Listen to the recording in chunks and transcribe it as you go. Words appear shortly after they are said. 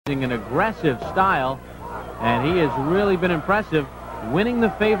An aggressive style, and he has really been impressive, winning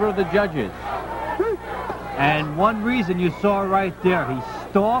the favor of the judges. And one reason you saw right there, he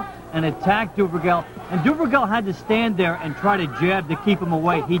stalked and attacked Duvergel, and Duvergel had to stand there and try to jab to keep him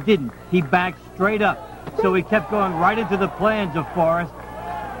away. He didn't. He backed straight up. So he kept going right into the plans of Forrest,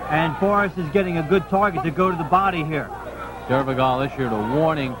 and Forrest is getting a good target to go to the body here. Duvergel issued a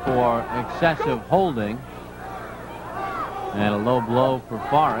warning for excessive holding. And a low blow for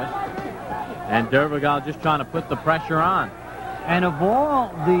Forrest. And Duvergel just trying to put the pressure on. And of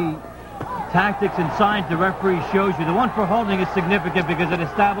all the tactics and signs the referee shows you, the one for holding is significant because it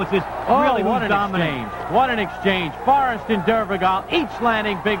establishes really who's dominating. What an exchange. Forrest and Duvergel each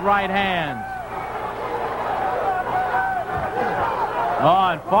landing big right hands. Oh,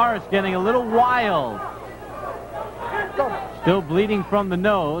 and Forrest getting a little wild. Still bleeding from the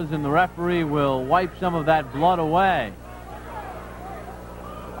nose, and the referee will wipe some of that blood away.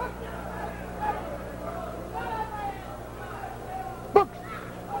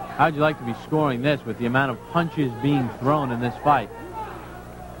 How'd you like to be scoring this with the amount of punches being thrown in this fight?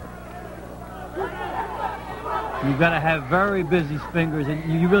 You've got to have very busy fingers,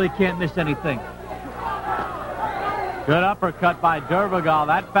 and you really can't miss anything. Good uppercut by Duvergel.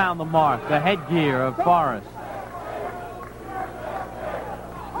 That found the mark, the headgear of Forrest.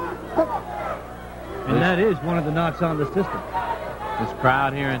 And that is one of the knocks on the system. This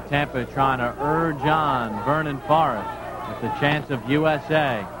crowd here in Tampa trying to urge on Vernon Forrest with the chance of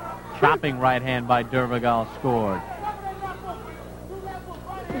USA. Chopping right hand by Duvergel scored.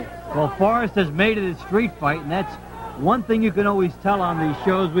 Well, Forrest has made it a street fight, and that's one thing you can always tell on these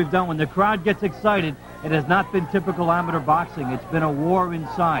shows we've done. When the crowd gets excited, it has not been typical amateur boxing. It's been a war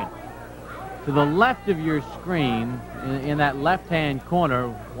inside. To the left of your screen, in that left-hand corner,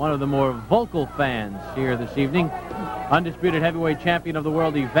 one of the more vocal fans here this evening, undisputed heavyweight champion of the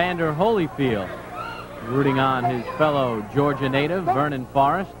world, Evander Holyfield, rooting on his fellow Georgia native, Vernon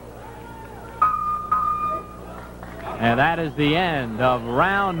Forrest. And that is the end of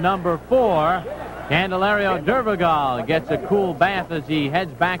round number 4. Candelario Duvergel gets a cool bath as he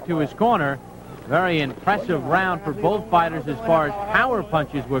heads back to his corner. Very impressive round for both fighters as far as power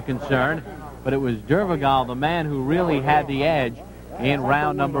punches were concerned. But it was Duvergel, the man who really had the edge in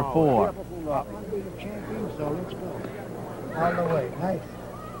round number 4. So let's go. All the way. Nice.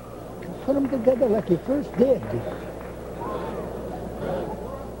 Put them together like you first did.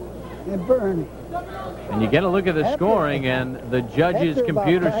 And burn. And you get a look at the scoring and the judges'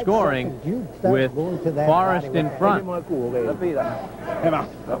 computer scoring with Forrest in front.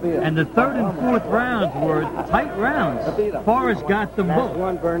 And the third and fourth rounds were tight rounds. Forrest got them both. That's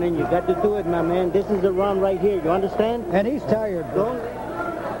one, Vernon. You got to do it, my man. This is the round right here. You understand? And he's tired, bro.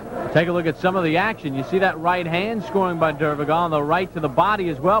 Take a look at some of the action. You see that right hand scoring by Duvergel, on the right to the body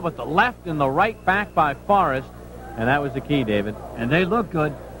as well, but the left and the right back by Forrest. And that was the key, David. And they look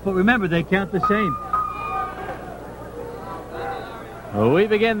good. But remember, they count the same. We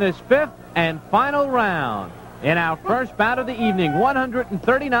begin this 5th and final round. In our first bout of the evening,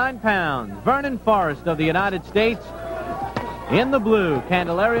 139 pounds, Vernon Forrest of the United States. In the blue,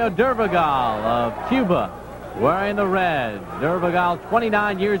 Candelario Duvergel of Cuba, wearing the red. Duvergel,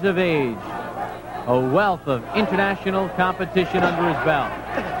 29 years of age. A wealth of international competition under his belt.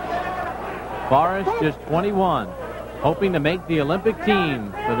 Forrest, just 21, hoping to make the Olympic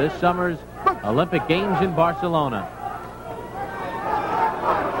team for this summer's Olympic Games in Barcelona.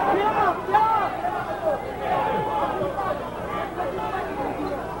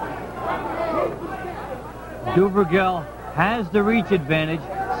 Duvergel has the reach advantage.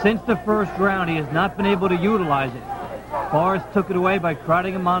 Since the first round, he has not been able to utilize it. Forrest took it away by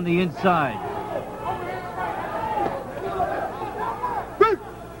crowding him on the inside.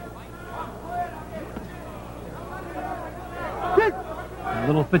 A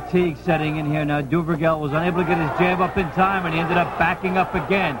little fatigue setting in here now. Duvergel was unable to get his jab up in time, and he ended up backing up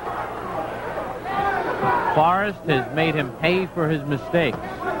again. Forrest has made him pay for his mistakes.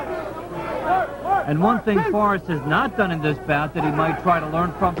 And one thing Forrest has not done in this bout that he might try to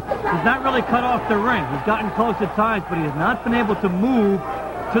learn from, he's not really cut off the ring. He's gotten close at times, but he has not been able to move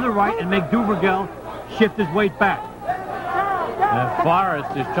to the right and make Duvergel shift his weight back. And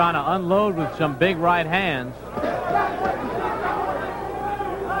Forrest is trying to unload with some big right hands.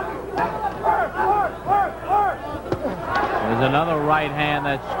 There's another right hand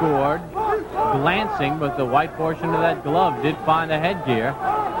that scored. Glancing, but the white portion of that glove did find a headgear.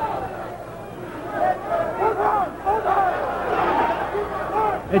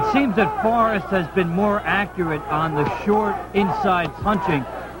 It seems that Forrest has been more accurate on the short inside punching.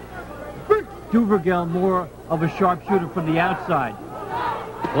 Duvergel more of a sharpshooter from the outside.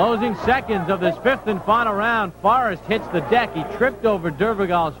 Closing seconds of this 5th and final round. Forrest hits the deck. He tripped over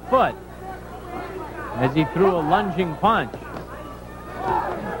Duvergel's foot as he threw a lunging punch.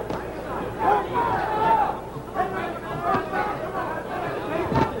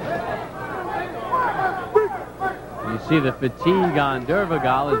 You see the fatigue on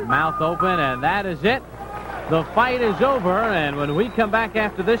Duvergel, his mouth open, and that is it. The fight is over, and when we come back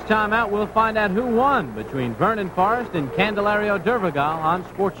after this timeout, we'll find out who won between Vernon Forrest and Candelario Duvergel on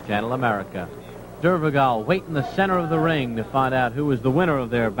Sports Channel America. Duvergel wait in the center of the ring to find out who was the winner of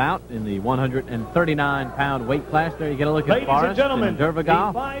their bout in the 139-pound weight class. There you get a look at Forrest and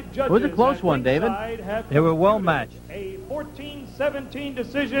Duvergel. It was a close one, David. They were well matched. A 14-17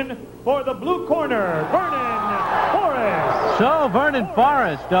 decision for the blue corner, Vernon Forrest. So Vernon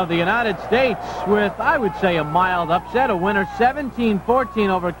Forrest of the United States with, I would say, a mild upset, a winner 17-14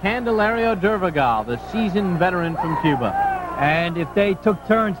 over Candelario Duvergel, the seasoned veteran from Cuba. And if they took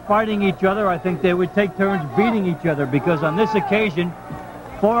turns fighting each other, I think they would take turns beating each other, because on this occasion,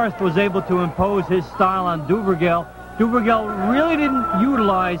 Forrest was able to impose his style on Duvergel. Duvergel really didn't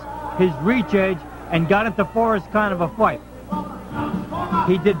utilize his reach edge and got into Forrest kind of a fight.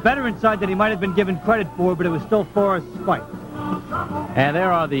 He did better inside than he might have been given credit for, but it was still Forrest's fight. And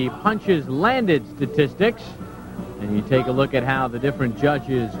there are the punches landed statistics. And you take a look at how the different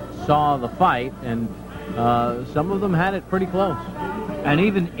judges saw the fight, and some of them had it pretty close. And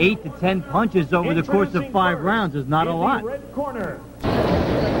even 8 to 10 punches over the course of 5 rounds is not a lot. In the red corner,